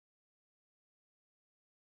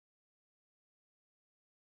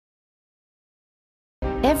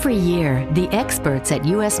Every year, the experts at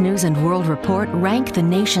U.S. News & World Report rank the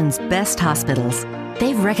nation's best hospitals.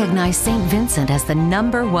 They've recognized St. Vincent as the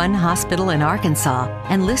 #1 hospital in Arkansas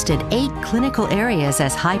and listed 8 clinical areas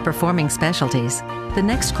as high-performing specialties. The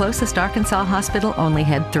next closest Arkansas hospital only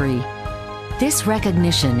had 3. This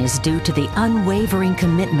recognition is due to the unwavering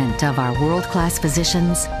commitment of our world-class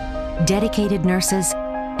physicians, dedicated nurses,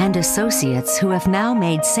 and associates who have now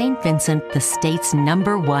made St. Vincent the state's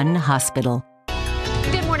 #1 hospital.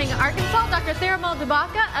 Good morning, Arkansas. Dr. Thirumal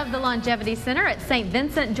Dubbaka of the Longevity Center at St.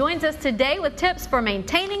 Vincent joins us today with tips for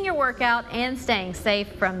maintaining your workout and staying safe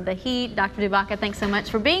from the heat. Dr. Dubbaka, thanks so much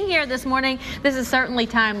for being here this morning. This is certainly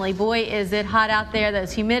timely. Boy, is it hot out there.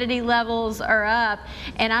 Those humidity levels are up.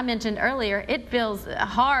 And I mentioned earlier, it feels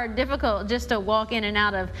hard, difficult just to walk in and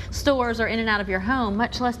out of stores or in and out of your home,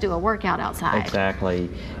 much less do a workout outside. Exactly.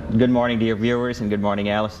 Good morning, dear viewers, and good morning,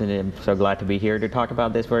 Allison. I'm so glad to be here to talk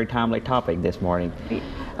about this very timely topic this morning.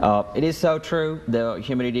 It is so true. The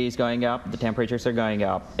humidity is going up. The temperatures are going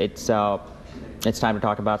up. It's time to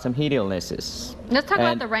talk about some heat illnesses. Let's talk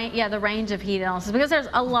about the range of heat illnesses, because there's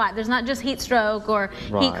a lot. There's not just heat stroke or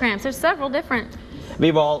heat cramps. There's several different.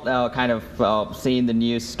 We've all kind of seen the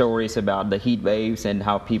news stories about the heat waves and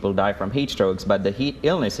how people die from heat strokes, but the heat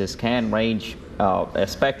illnesses can range a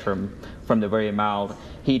spectrum from the very mild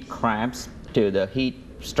heat cramps to the heat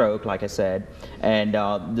stroke, like I said, and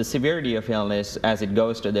the severity of illness as it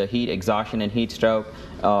goes to the heat exhaustion and heat stroke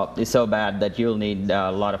is so bad that you'll need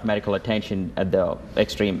a lot of medical attention at the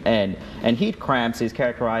extreme end. And heat cramps is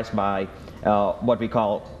characterized by what we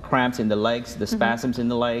call cramps in the legs, the spasms in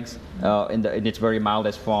the legs, in its very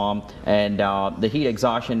mildest form. And the heat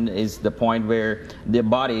exhaustion is the point where the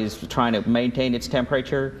body is trying to maintain its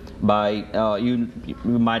temperature by, you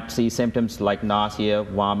might see symptoms like nausea,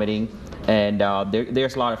 vomiting, and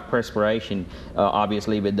there's a lot of perspiration,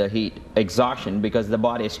 obviously, with the heat exhaustion, because the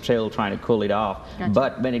body is still trying to cool it off. Gotcha.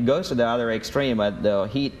 But when it goes to the other extreme, at the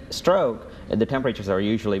heat stroke, the temperatures are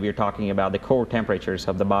usually, we're talking about the core temperatures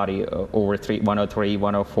of the body over 103,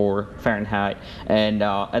 104 Fahrenheit. And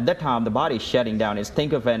at that time, the body is shutting down.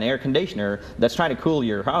 Think of an air conditioner that's trying to cool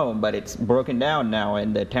your home, but it's broken down now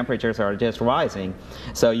and the temperatures are just rising.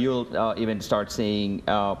 So you'll even start seeing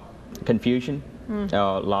confusion,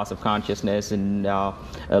 loss of consciousness, and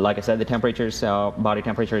like I said, the temperatures, body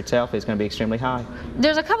temperature itself is going to be extremely high.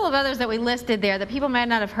 There's a couple of others that we listed there that people might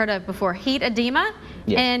not have heard of before: heat edema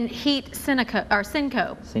and heat syncope.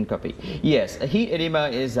 Syncope. Yes, heat edema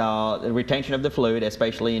is retention of the fluid,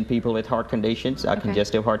 especially in people with heart conditions,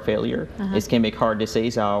 congestive heart failure, ischemic heart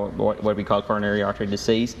disease, what we call coronary artery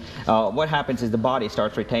disease. What happens is the body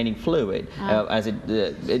starts retaining fluid as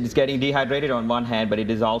it's getting dehydrated on one hand, but it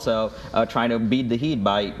is also trying to beat the heat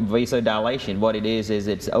by vasodilation. What it is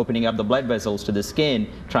it's opening up the blood vessels to the skin,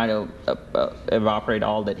 trying to evaporate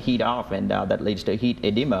all that heat off, and that leads to heat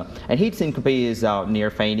edema. And heat syncope is near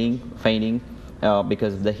fainting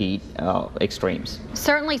because of the heat extremes.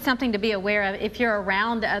 Certainly something to be aware of if you're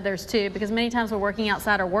around others too, because many times we're working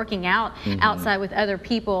outside or working out outside with other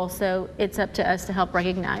people, so it's up to us to help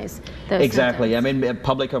recognize those Exactly. symptoms. I mean,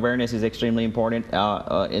 public awareness is extremely important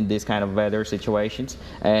in these kind of weather situations,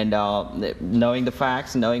 and knowing the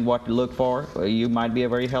facts, knowing what to look for, you might be a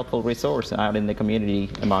very helpful resource out in the community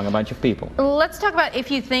among a bunch of people. Let's talk about if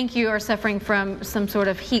you think you are suffering from some sort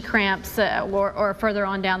of heat cramps or further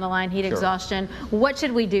on down the line, heat exhaustion. What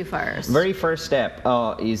should we do first? Very first step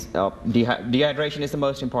is dehydration is the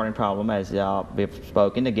most important problem, as we've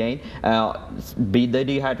spoken again. Beat the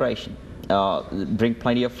dehydration. Drink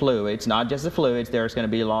plenty of fluids, not just the fluids. There's going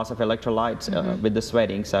to be loss of electrolytes with the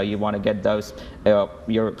sweating, so you want to get those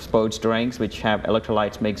your sports drinks which have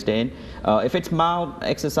electrolytes mixed in. If it's mild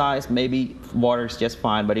exercise, maybe water's just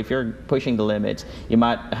fine, but if you're pushing the limits, you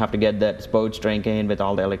might have to get that sports drink in with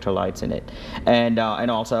all the electrolytes in it. And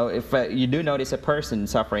also, if you do notice a person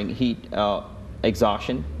suffering heat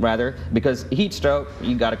exhaustion, rather, because heat stroke,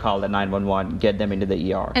 you got to call the 911, get them into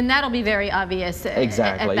the ER. And that'll be very obvious.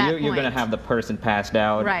 Exactly. At You're going to have the person passed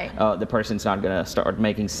out. Right. The person's not going to start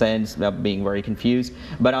making sense, being very confused.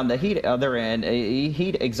 But on the other end,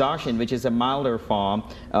 heat exhaustion, which is a milder form,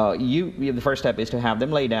 the first step is to have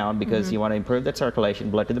them lay down, because you want to improve the circulation,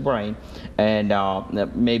 blood to the brain, and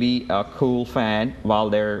maybe a cool fan while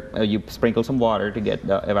you sprinkle some water to get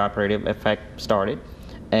the evaporative effect started.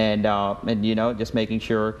 And you know, just making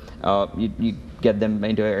sure you get them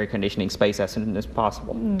into air conditioning space as soon as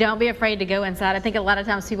possible. Don't be afraid to go inside. I think a lot of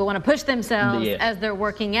times people want to push themselves as they're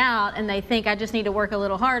working out, and they think, I just need to work a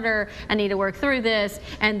little harder, I need to work through this,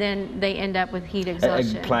 and then they end up with heat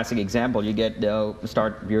exhaustion. A classic example, you get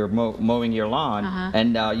start mowing your lawn,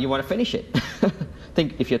 and you want to finish it.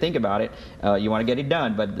 if you think about it, you want to get it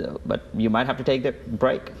done, but you might have to take the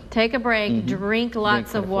break. Take a break, drink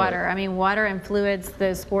lots of water. I mean, water and fluids,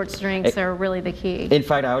 those sports drinks are really the key. In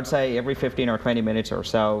fact, I would say every 15 or 20 minutes or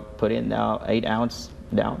so, put in 8 ounce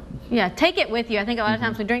down. Yeah, take it with you. I think a lot of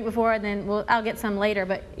times we drink before and then I'll get some later,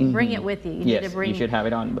 but bring it with you. You Yes, need to bring... you should have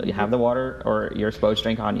it on. But you have the water or your sports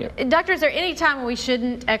drink on you. Doctor, is there any time when we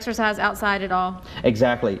shouldn't exercise outside at all?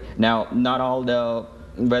 Exactly. Now, not all the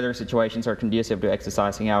weather situations are conducive to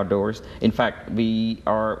exercising outdoors. In fact, we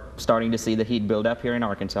are starting to see the heat build up here in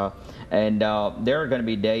Arkansas, and there are going to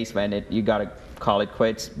be days when you got to call it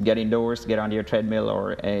quits, get indoors, get onto your treadmill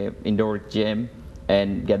or a indoor gym,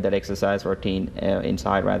 and get that exercise routine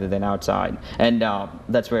inside rather than outside. And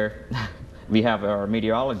that's where we have our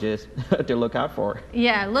meteorologists to look out for.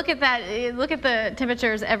 Yeah, look at that. Look at the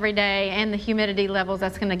temperatures every day and the humidity levels.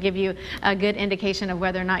 That's going to give you a good indication of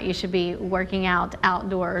whether or not you should be working out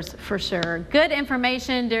outdoors for sure. Good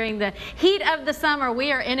information during the heat of the summer.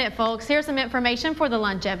 We are in it, folks. Here's some information for the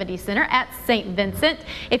Longevity Center at St. Vincent.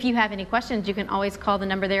 If you have any questions, you can always call the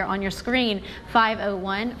number there on your screen,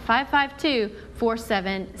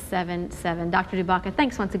 501-552-4777. Dr. Dubbaka,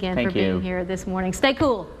 thanks once again for being here this morning. Stay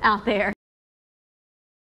cool out there.